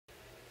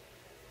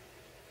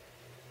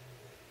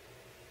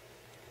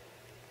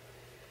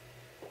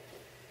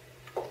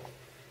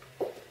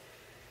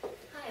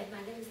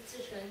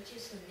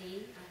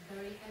ChihchunLee. I'm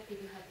very happy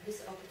to have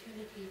this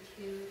opportunity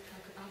to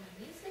talk about my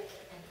music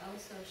and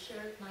also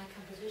share my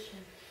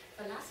composition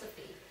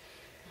philosophy.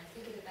 I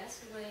think the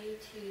best way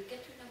to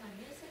get to know my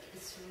music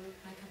is through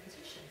my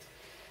compositions.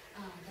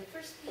 The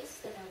first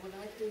piece that I would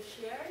like to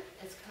share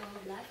is called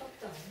Life of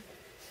Dawn.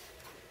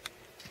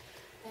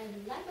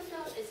 And Life of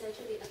Dawn is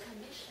actually a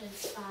commission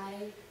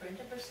by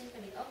Brandenburg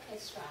Symphony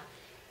Orchestra.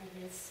 And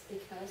it's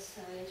because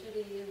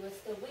actually it was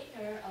the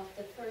winner of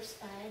the first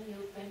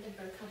biennial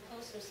Brandenburg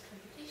Composers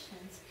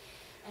Competitions.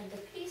 And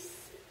the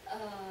piece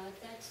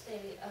that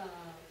they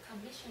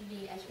commissioned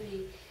me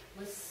actually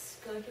was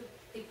going to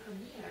be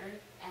premiered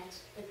at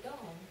the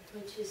Dome,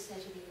 which is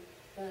actually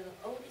the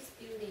oldest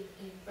building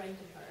in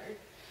Brandenburg.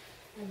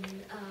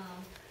 And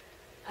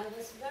I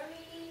was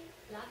very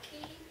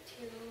lucky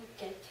to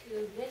get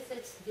to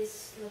visit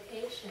these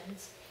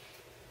locations.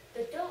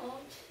 The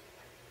Dome,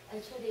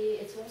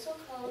 actually, it's also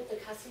called the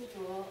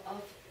Cathedral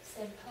of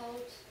St.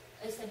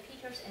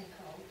 Peter's and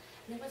Paul,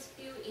 and it was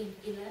built in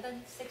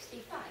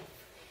 1165.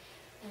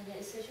 And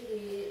it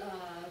essentially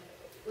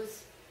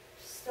was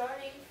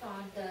starting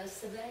from the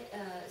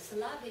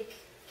Slavic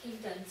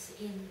kingdoms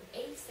in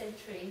 8th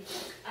century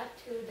up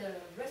to the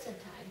recent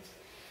times.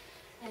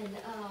 And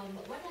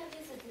when I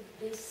visited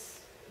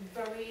these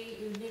very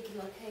unique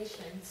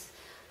locations,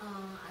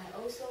 I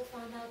also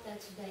found out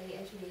that they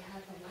actually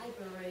have a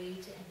library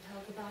and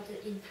talk about the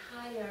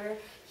entire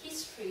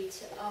history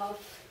of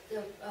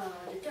the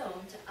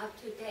Dome up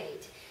to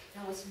date.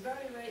 And I was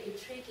very, very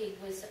intriguing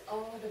with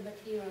all the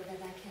material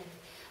that I can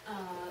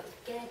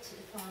get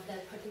from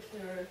that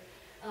particular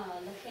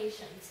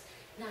locations.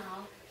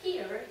 Now,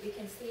 here you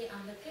can see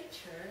on the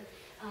picture,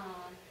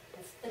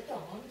 it's the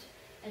Dome,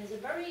 and it's a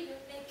very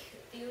unique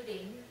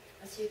building,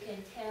 as you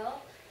can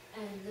tell.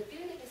 And the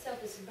building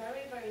itself is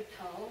very, very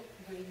tall,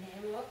 very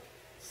narrow,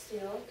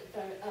 still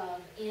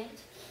and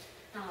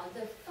now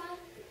the fun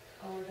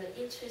or the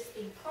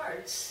interesting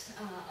parts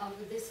of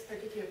this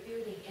particular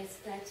building is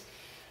that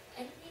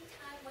any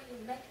time when you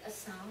make a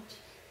sound,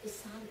 the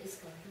sound is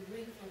going to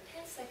ring for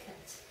 10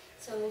 seconds.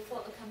 So for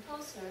a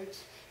composer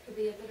to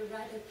be able to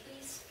write a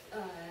piece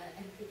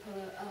and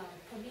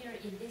premiere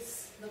in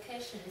this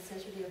location is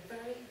actually a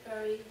very,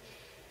 very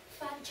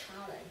fun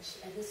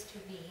challenge, at least to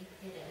me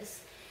it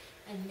is.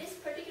 And this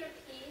particular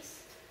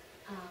piece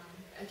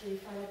actually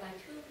followed by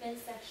two main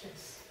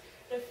sections.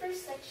 The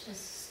first section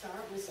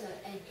starts with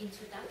an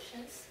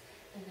introduction,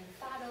 and then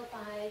followed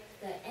by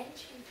the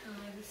ancient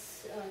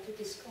times to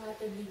describe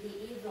the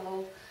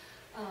medieval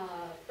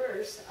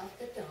birth of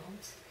the Dome,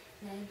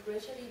 and then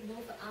gradually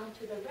move on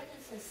to the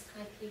Renaissance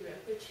time period,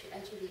 which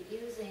actually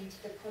using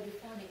the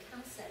polyphonic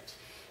concept.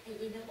 And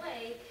in a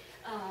way,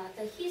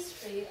 the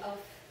history of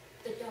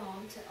the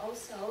Dome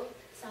also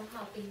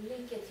somehow been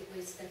linked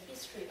with the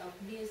history of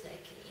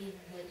music in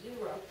the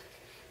Europe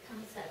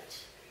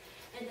concept.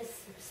 And the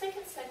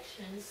second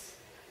sections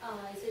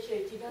is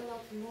actually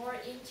developed more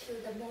into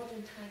the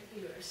modern time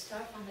period,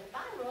 start from the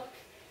Baroque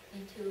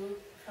into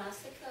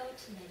classical,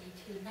 and then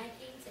into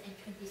 19th and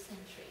 20th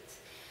centuries.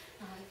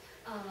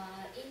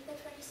 In the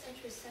 20th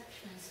century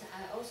sections,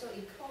 I also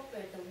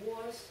incorporate the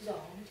war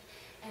zone,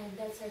 and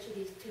that's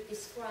actually to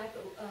describe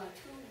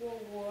two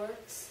world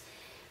wars.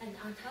 And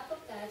on top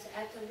of that,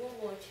 after World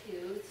War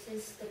II,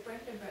 since the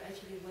Brandenburg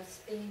actually was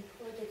being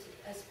put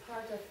as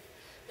part of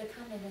the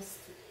communist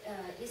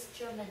East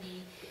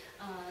Germany,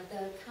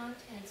 the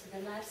contents,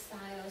 the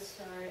lifestyles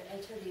are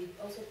actually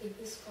also being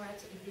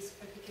described in this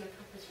particular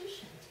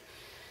composition.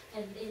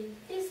 And in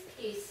this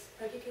piece,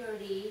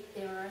 particularly,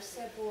 there are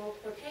several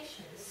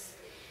quotations.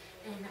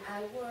 And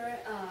I will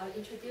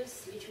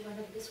introduce each one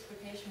of these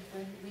quotations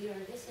when we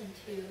are listening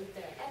to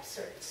the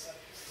excerpts.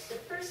 The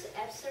first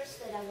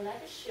excerpt that I would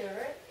like to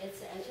share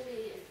is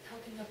actually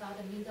talking about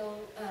the medieval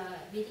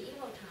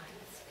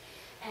times.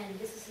 And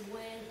this is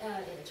when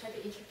they try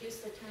to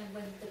introduce the time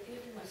when the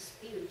building was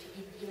built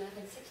in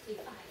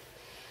 1165.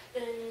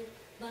 The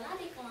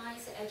melodic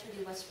lines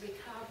actually was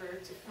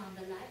recovered from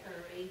the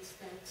libraries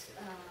that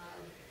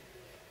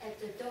at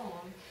the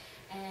Dome,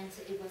 and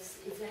it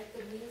was exactly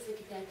the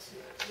music that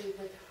we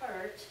would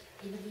heard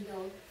in the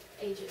Middle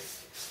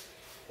Ages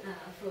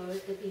for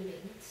the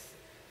buildings.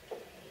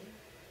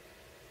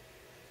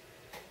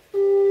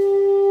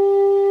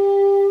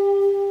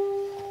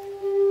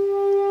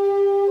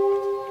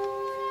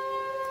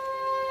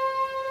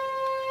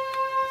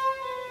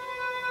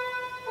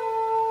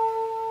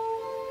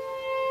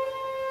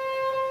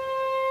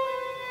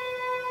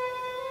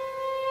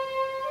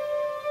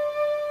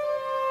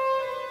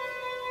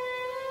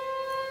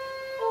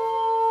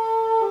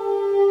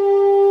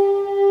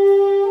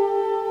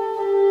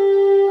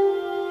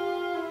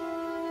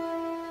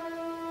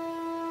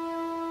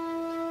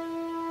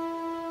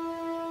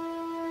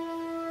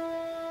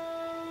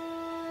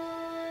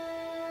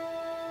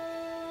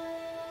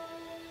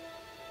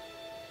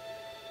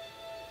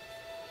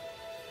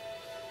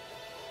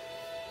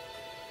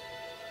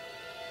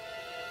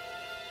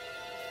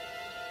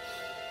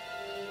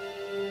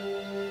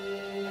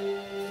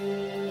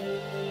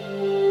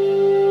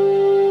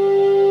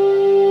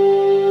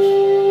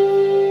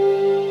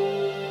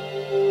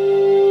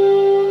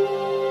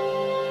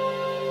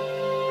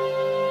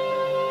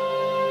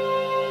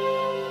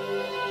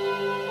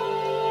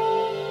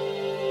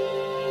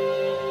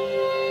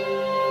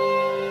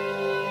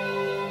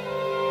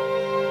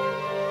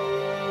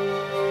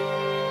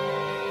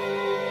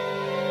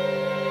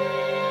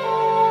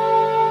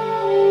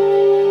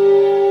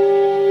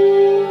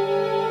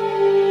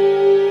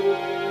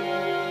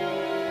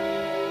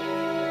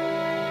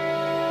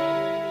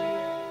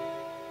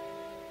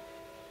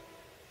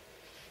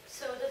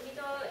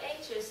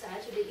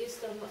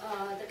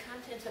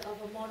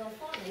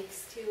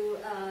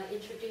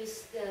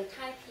 introduce the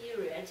time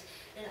period,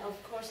 and of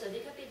course a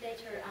little bit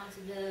later on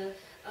the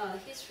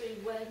history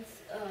went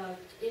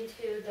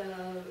into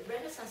the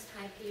Renaissance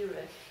time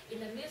period. In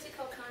the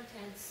musical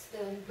contents,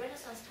 the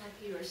Renaissance time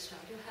period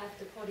started to have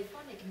the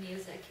polyphonic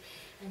music,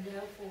 and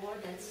therefore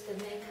that's the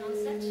main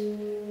concept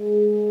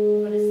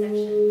for this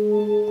section.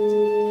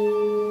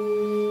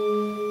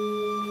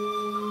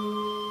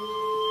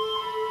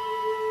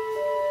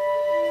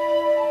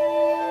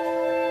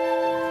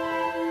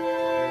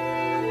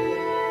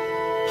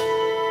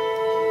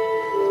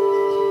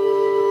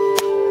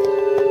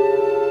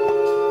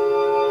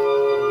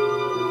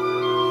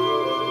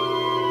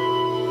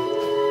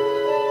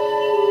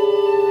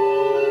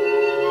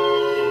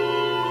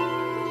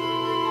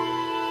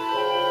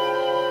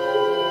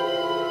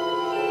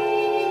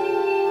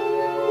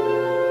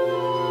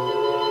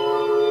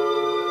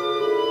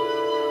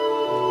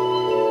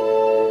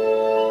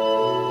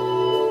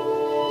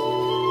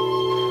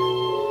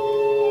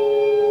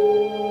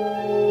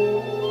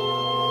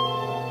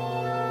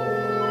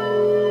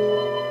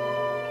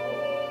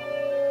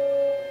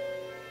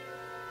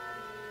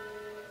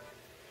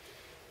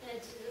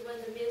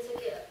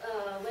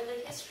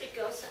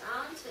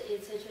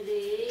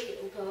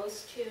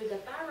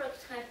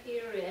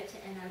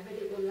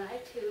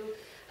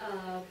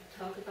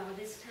 Talk about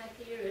this time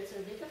period a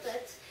little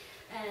bit,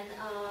 and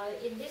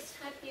in this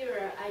time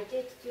period I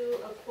did do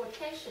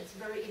quotations,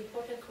 very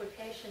important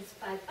quotations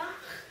by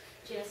Bach,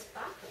 J.S.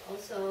 Bach,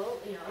 also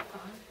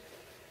from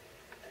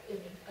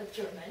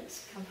German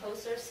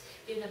composers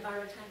during the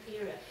Baroque time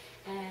period.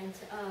 And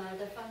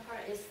the fun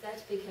part is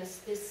that because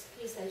this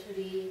piece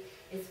actually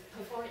is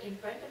performed in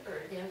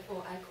Brandenburg,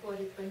 therefore I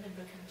quoted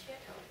Brandenburg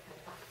Concerto by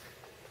Bach.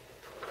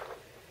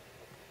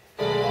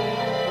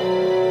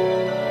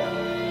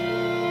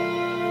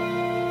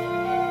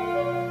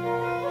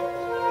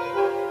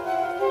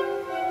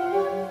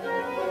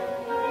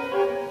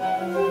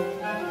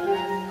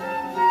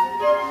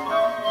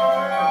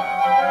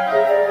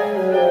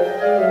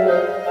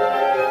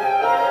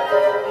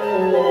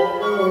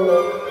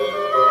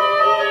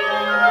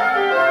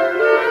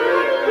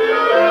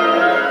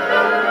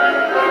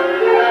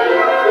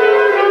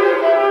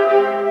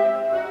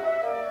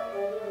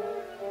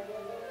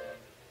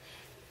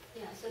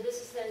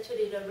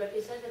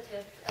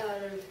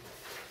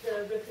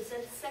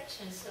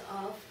 Sections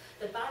of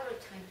the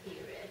Baroque time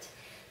period.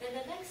 Then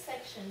the next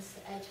sections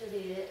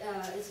actually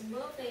is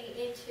moving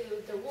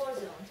into the war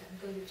zone. I'm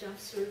going to jump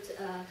through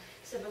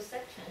several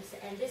sections,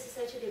 and this is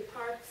actually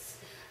parts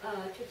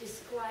to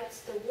describe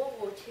the World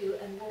War II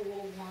and World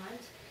War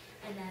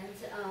I, and then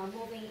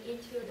moving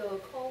into the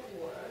Cold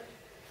War.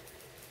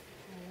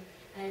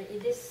 And in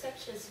these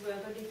sections, we're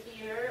going to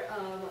hear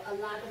a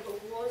lot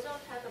of war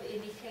zone type of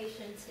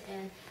imitations,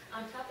 and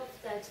on top of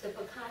that, the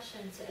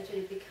percussions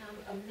actually become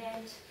a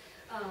main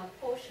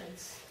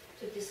portions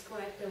to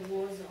describe the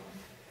war zone.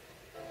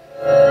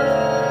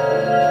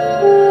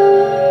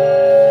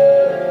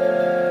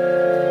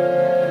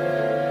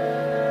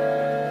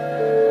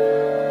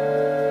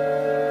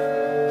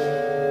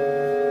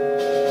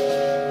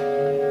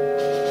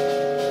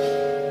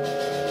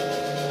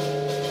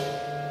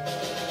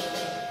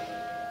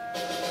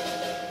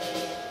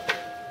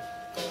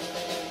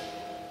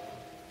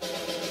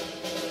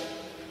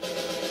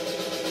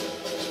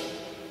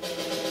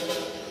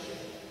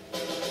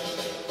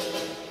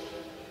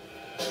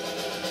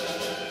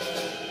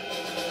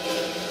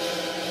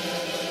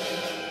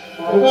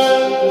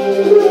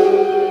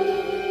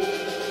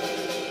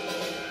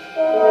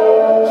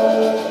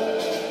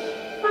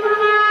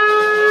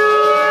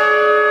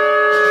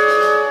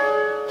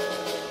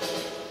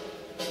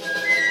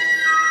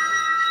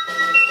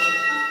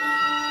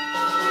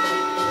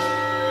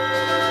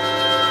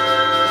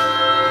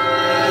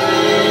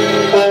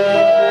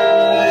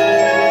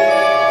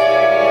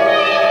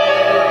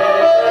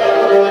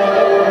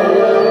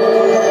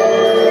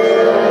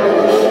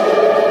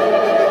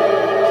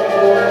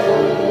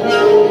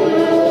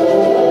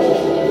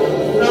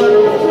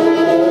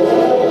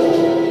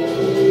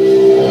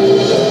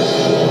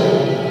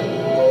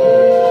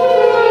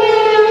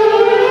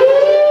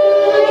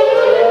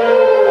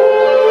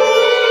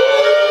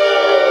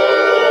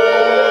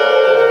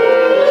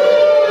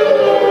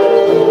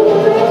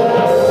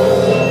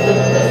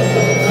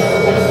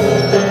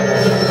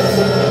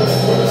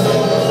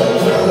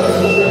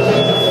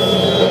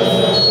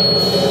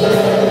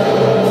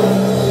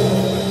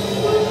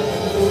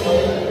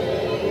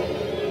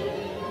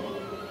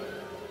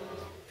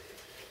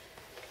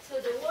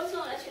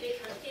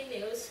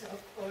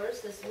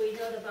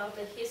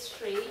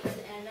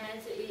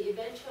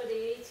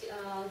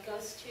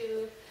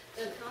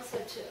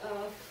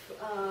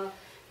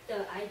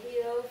 The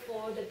ideal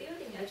for the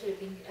building actually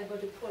being able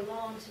to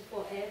prolong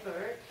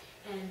forever,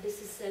 and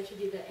this is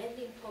actually the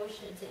ending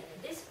portion.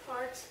 And this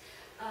part,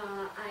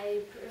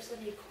 I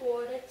personally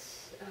quoted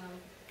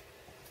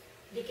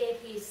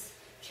Ligeti's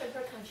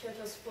chamber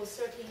concertos for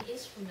 13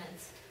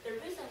 instruments. The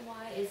reason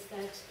why is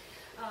that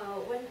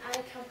when I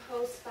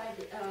composed by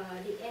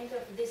the end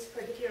of this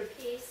particular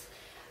piece,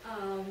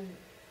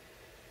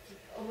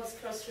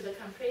 almost close to the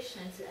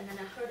completion, and then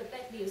I heard the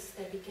bad news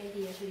that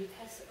Ligeti actually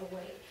passed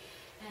away.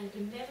 And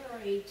in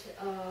memory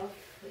of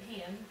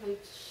him,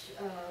 which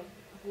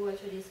who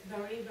actually is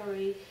very,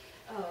 very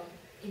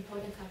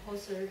important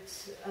composer,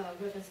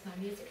 reference my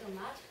music a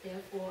lot.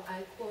 Therefore,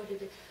 I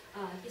quoted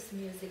his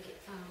music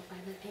by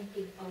the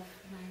ending of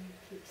my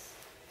piece.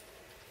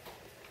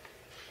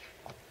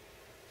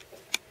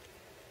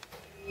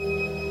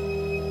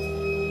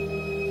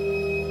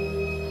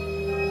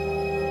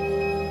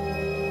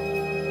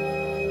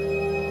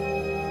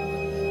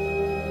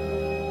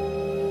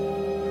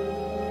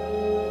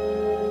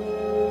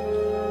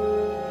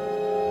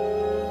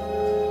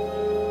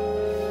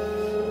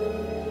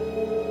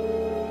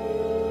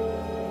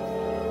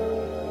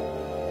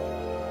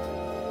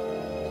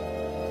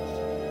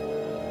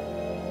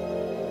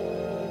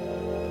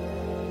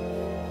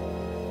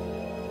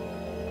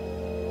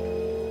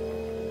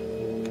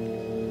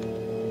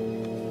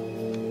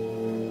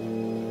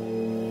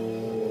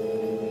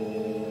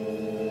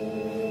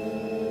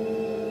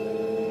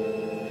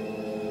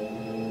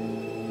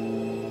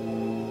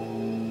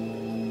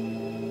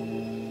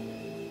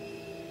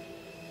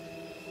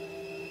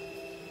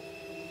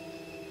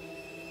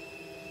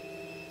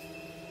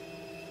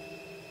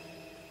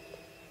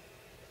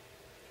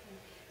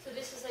 So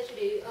this is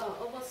actually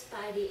almost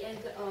by the end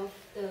of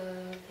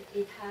the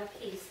entire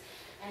piece,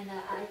 and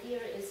the idea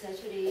is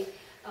actually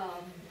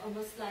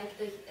almost like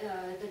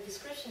the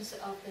descriptions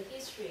of the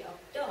history of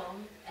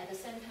Dong. At the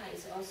same time,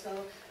 it's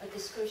also a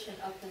description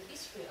of the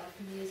history of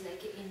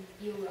music in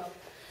Europe.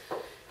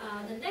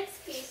 The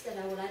next piece that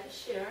I would like to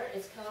share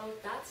is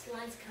called Dots,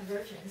 Lines,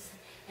 Convergence,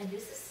 and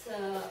this is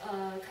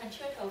a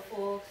concerto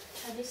for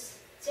Chinese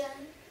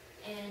Zhen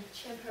and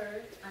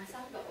chamber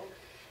ensemble,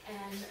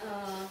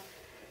 and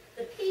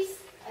the piece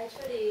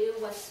actually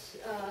was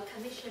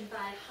commissioned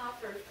by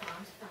Harvard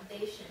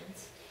Foundation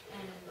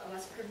and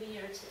was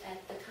premiered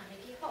at the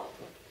Carnegie Hall.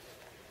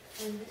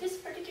 And this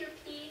particular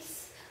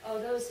piece,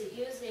 although it's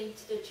using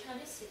the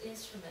Chinese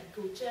instrument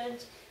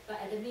guzheng, but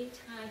at the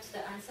meantime,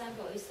 the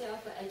ensemble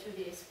itself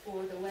actually is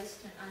for the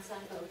Western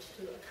ensemble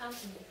to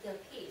accompany the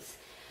piece.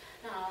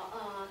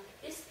 Now,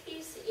 this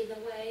piece, in a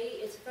way,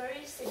 is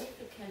very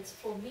significant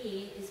for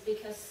me, is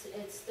because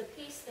it's the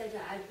piece that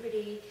I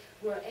really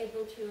were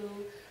able to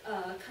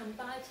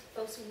combine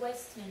both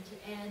Western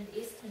and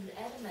Eastern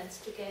elements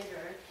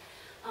together.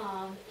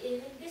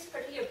 In this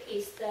particular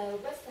piece, the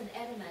Western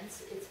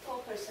elements is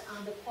focused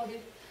on the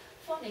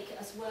polyphonic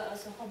as well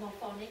as the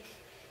homophonic.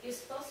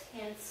 Use both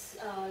hands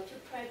to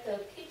play the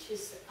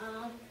pitches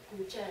on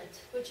guzheng,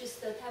 which is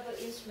the type of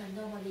instrument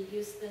normally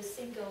used the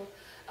single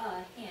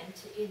hand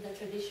in the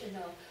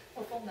traditional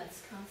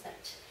performance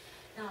concept.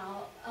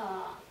 Now,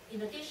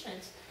 in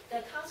addition,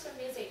 the concert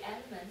music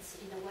elements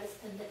in the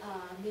Western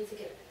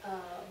music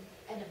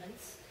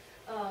elements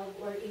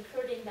were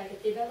including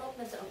like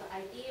development of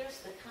ideas,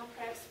 the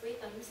complex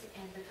rhythms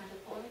and the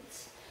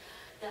counterpoints,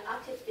 the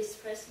octave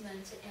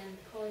displacement and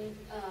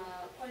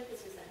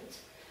pointillism,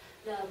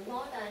 the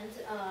modern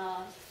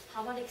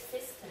harmonic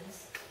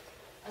systems,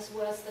 as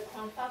well as the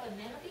crown-father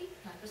melody,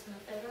 my personal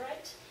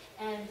favorite,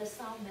 and the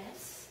sound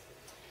mass.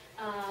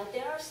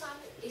 There are some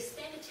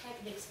extended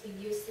techniques being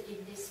used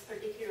in this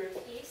particular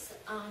piece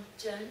on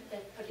zheng,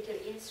 that particular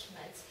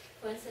instrument.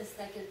 For instance,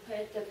 like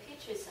the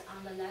pitches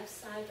on the left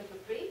side of a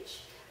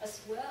bridge,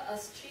 as well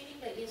as treating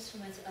the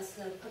instruments as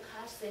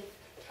percussive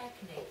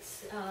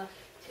techniques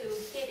to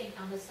hitting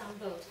on the sound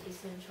boat,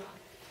 etc.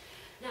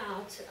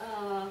 Now,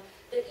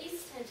 the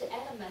Eastern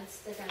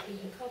elements that are being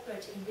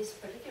incorporated in this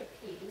particular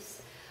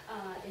piece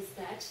is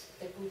that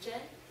the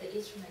guzheng, the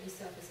instrument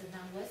itself is a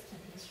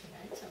non-Western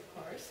instrument, of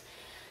course,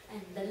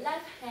 and the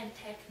left-hand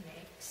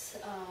techniques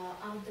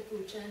on the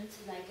guzheng,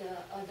 like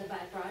the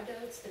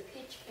vibratos, the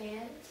pitch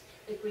bend,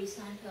 the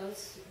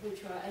grisantos,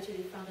 which are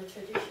actually from the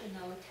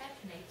traditional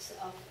techniques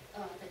of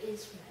the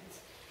instrument.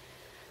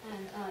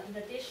 And in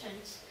addition,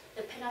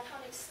 the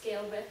pentatonic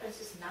scale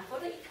references not for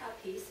the entire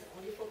piece,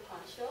 only for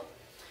partial,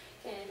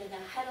 and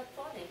the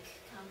holophonic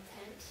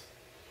content,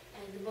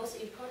 and most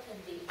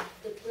importantly,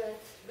 the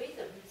breath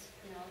rhythms,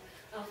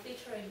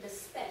 featuring the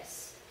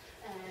space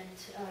and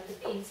the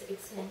beats,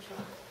 etc.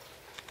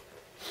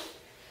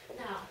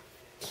 Now,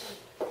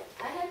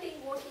 I have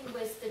been working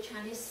with the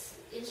Chinese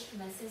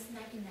instrument since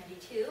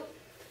 1992,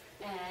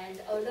 and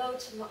although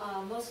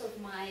most of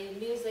my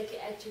music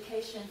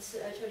educations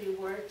actually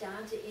were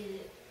done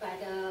by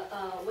the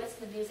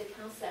Western music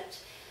concept,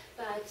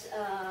 but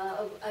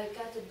I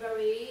got a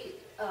very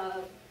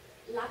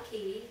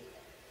lucky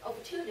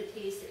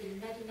opportunities in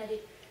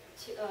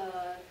 1992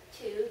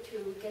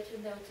 to get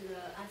to know the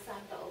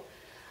ensemble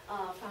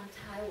from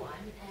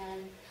Taiwan,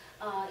 and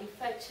in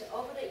fact,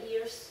 over the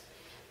years,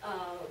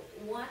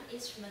 one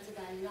instrument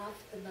that I love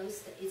the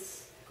most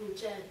is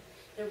guzheng.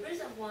 The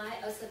reason why,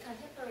 as a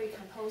contemporary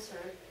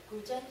composer,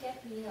 guzheng gave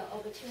me the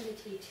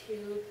opportunity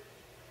to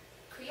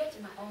create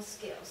my own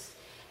scales.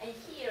 And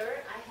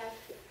here I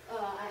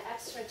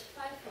abstract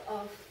 5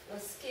 of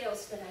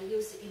scales that I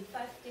use in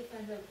 5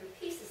 different of the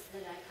pieces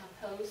that I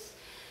compose.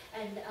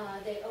 and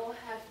they all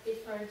have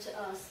different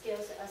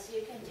skills, as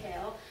you can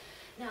tell.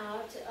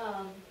 Now,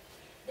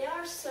 there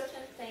are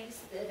certain things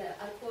that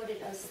I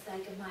quoted as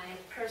like my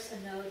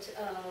personal,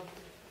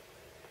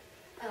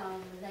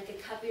 like a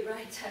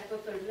copyright type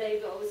of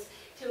labels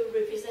to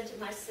represent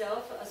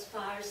myself as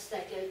far as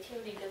like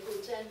tuning the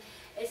guzheng.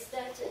 Is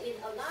that in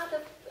a lot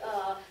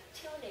of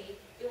tuning,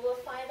 you will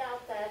find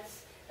out that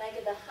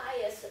like the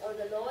highest or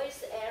the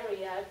lowest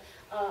area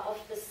of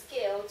the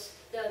scales,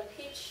 the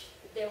pitch,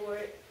 they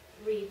will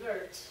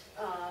revert.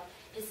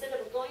 Instead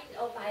of going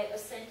by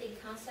ascending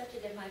concept,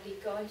 they might be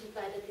going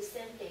by the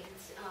descending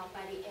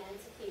by the end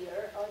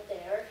here or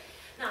there.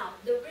 Now,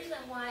 the reason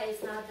why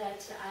is not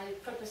that I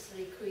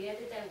purposely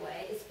created that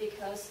way, it's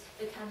because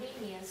the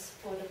convenience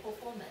for the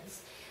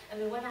performance. I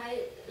mean, when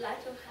I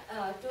like to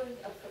do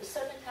a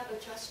certain type of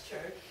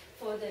gesture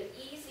for the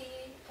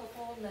easy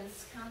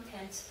performance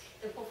content,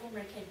 the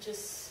performer can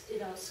just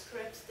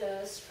script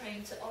the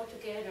strings all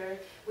together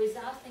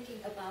without thinking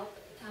about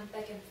come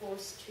back and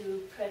forth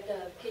to put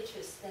the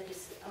pitches that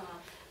is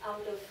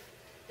out of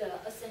the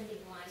ascending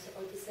lines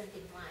or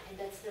descending line, and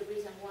that's the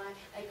reason why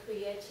I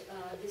create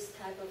this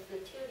type of the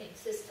tuning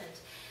system.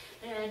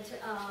 And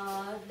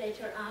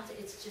later on,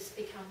 it's just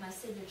become my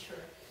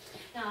signature.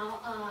 Now,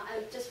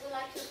 I just would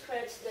like to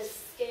create the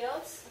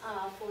scales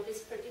for this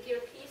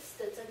particular piece,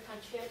 the Zhen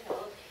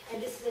Concerto,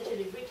 and this is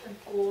actually written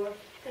for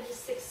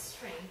 26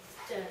 strings.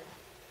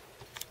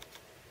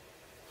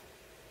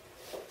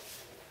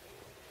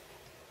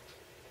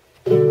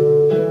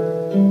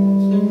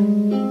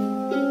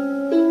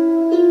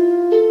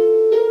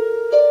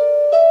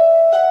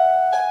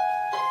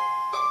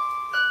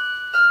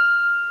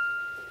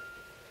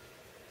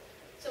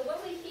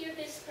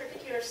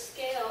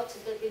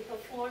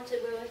 We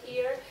will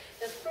hear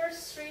the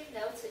first three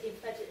notes. In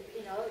fact,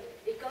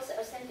 it goes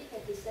ascending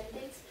and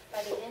descending.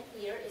 By the end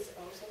here, it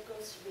also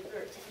goes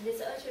revert, and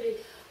it's actually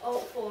all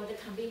for the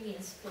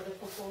convenience for the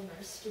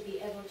performers to be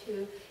able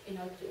to,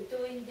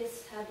 doing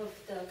this type of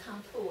the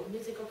contour,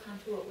 musical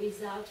contour,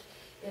 without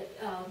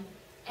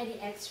any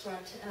extra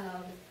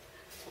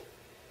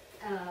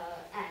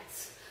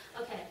acts.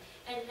 Okay,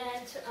 and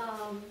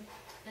then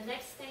the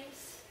next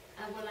things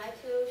I would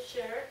like to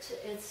share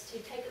is to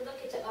take a look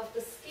at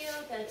the skill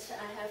that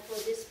I have for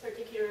this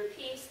particular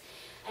piece,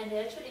 and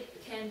it actually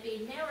can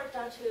be narrowed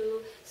down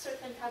to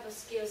certain type of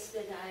skills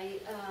that I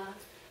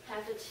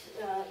have it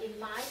in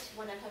mind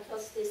when I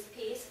compose this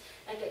piece.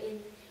 Like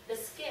in the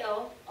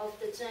scale of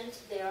the Zhen,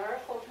 there are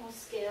whole tone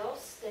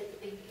scales that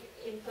have been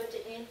input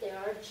in. There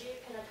are G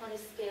pentatonic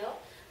scale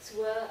as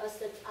well as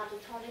the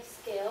autotonic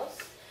scales,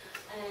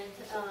 and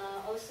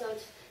also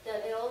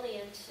the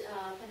Aeolian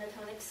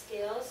pentatonic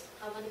scales,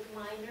 harmonic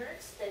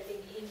minors that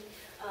have been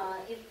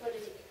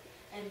inputted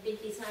and been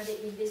designed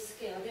in this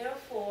scale.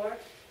 Therefore,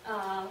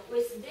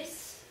 with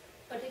this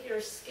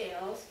particular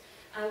scales,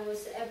 I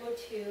was able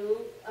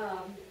to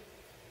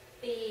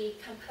be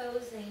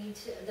composing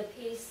the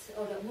piece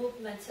or the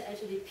movement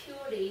actually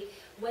purely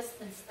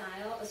Western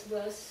style as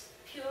well as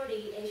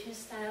purely Asian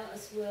style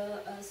as well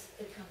as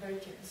the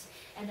convergence.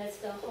 And that's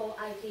the whole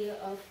idea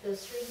of the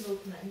string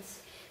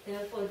movements.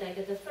 Therefore,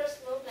 the first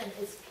movement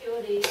is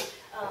purely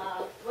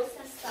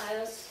Western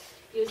styles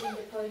using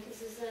the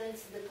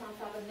pointillisms, the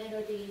confounded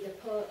melody, the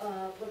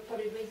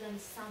polyrhythm,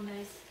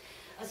 summers,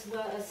 as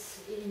well as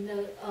in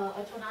the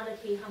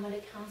tonality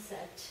harmonic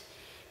concept.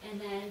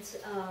 And then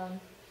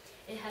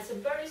it has a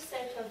very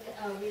set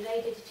of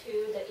related to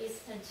the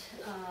Eastern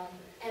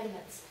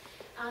elements.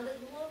 On the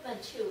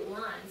movement two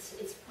lines,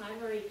 it's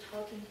primarily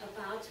talking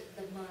about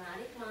the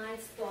melodic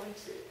lines going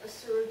to a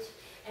third,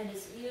 and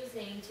it's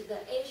using to the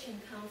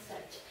Asian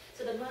concept.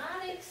 So the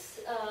melodic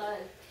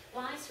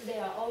lines, they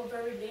are all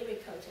very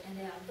lyrical and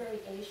they are very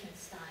Asian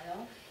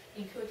style,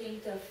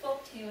 including the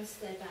folk tunes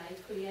that I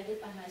created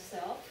by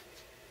myself.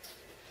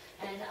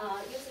 And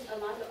using a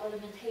lot of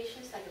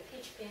ornamentations like a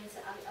pitch bends,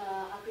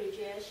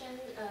 arpeggiation,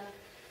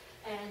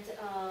 and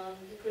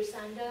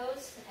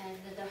crescendos, and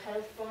the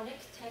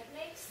holophonic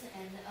techniques,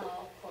 and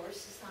of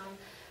course some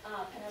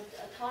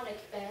pentatonic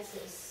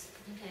basses.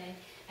 Okay,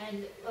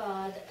 and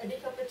a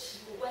little bit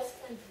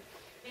Western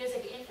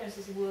music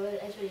influences will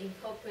actually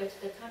incorporate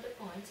the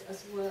counterpoint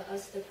as well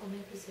as the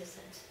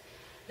compositions.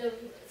 The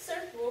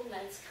third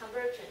movement,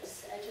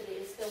 convergence, actually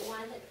is the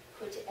one that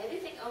put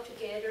everything all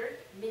together.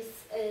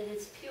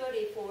 It's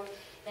purely for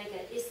like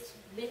a East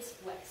meets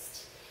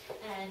West.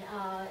 And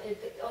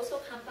it also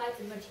combines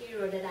the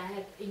material that I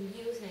have been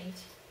using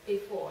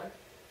before.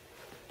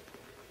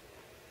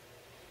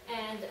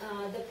 And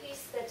the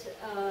piece that,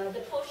 the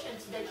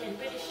portions that can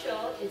really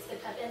show is the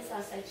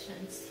cadenza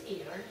sections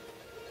here.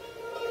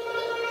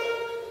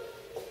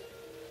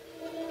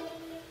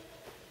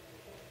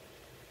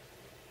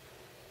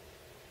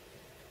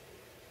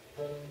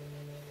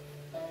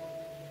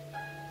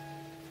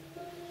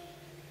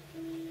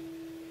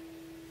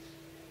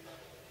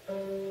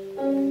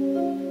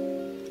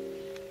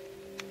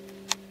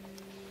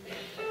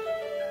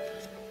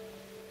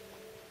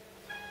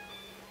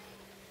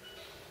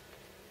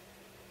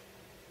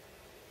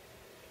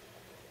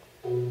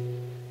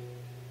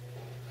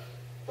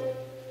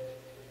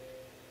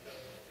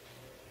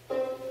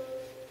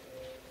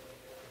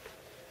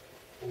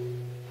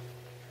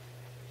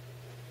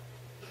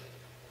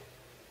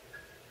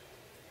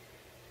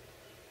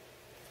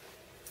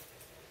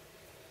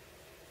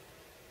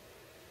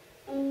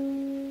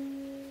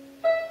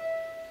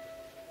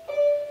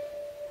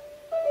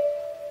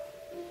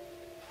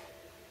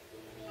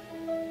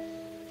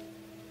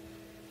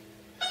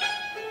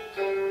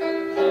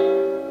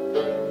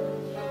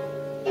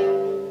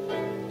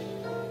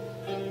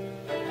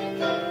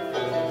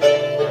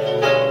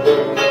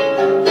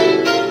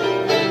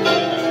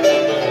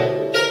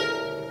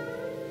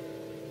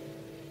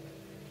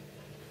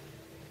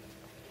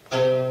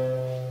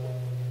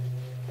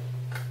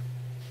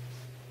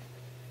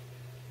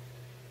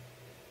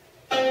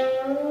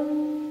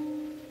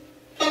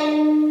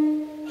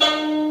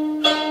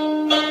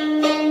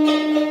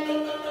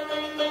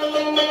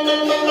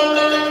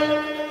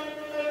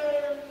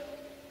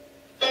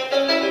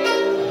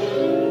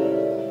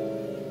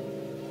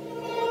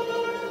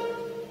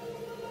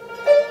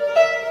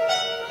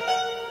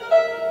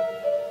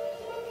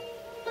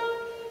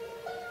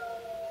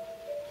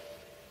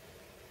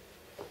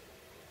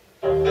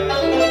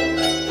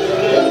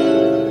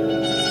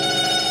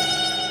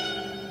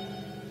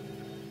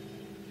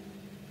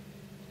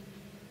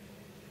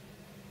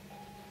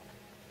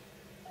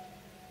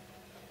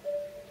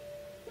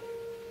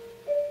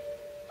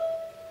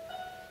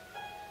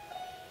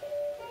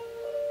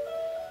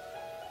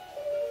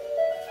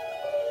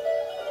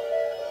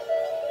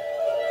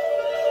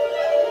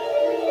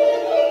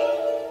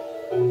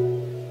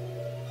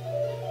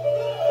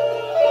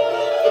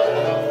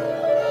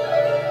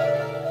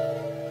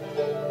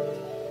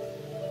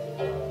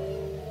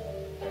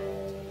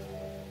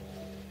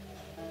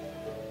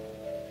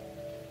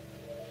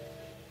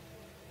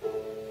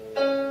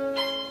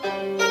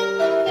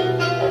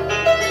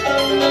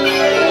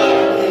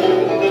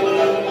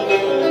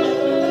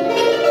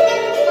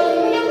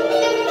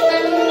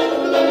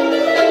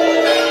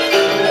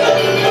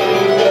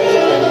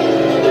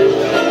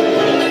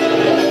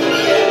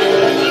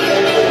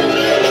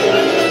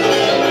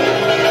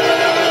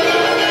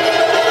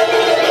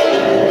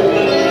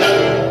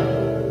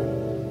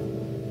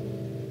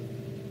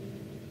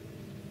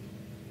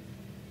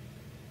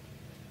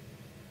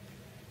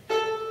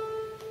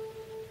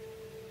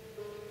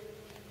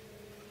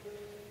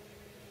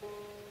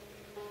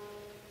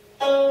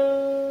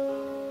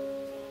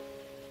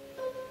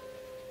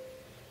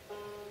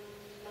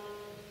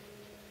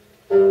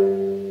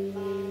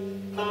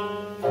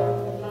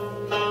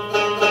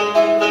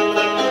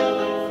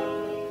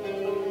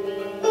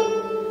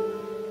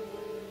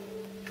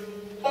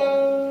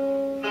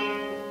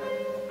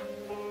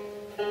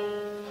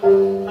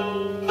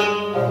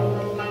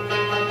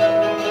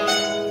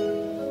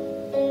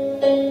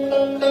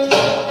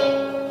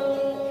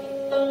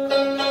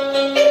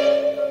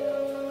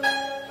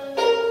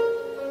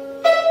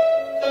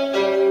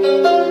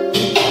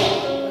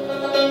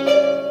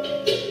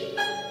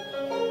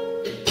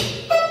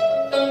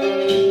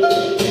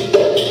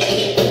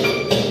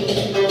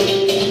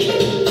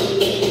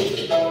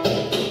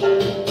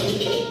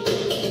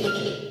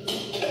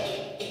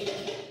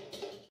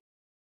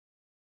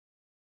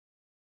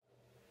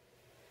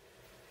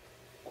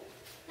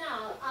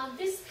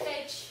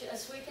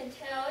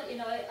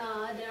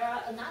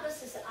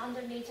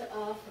 underneath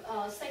of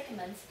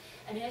segments,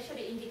 and it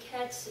actually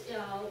indicates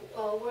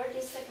where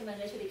this segment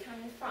actually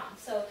coming from.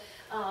 So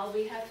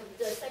we have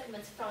the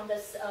segments from the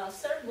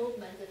third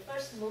movement, the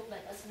first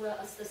movement, as well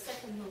as the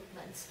second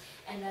movement,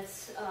 and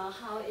that's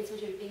how it's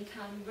actually being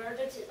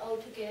converted all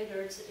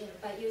together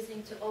by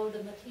using to all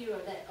the material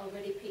that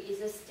already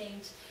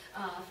pre-existing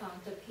from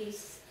the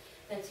piece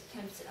that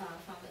comes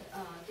from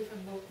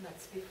different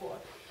movements before.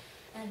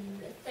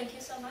 And thank you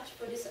so much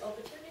for these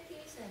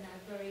opportunities, and I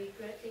very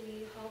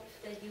greatly hope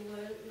that you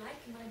will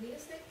like my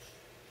music.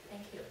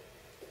 Thank you.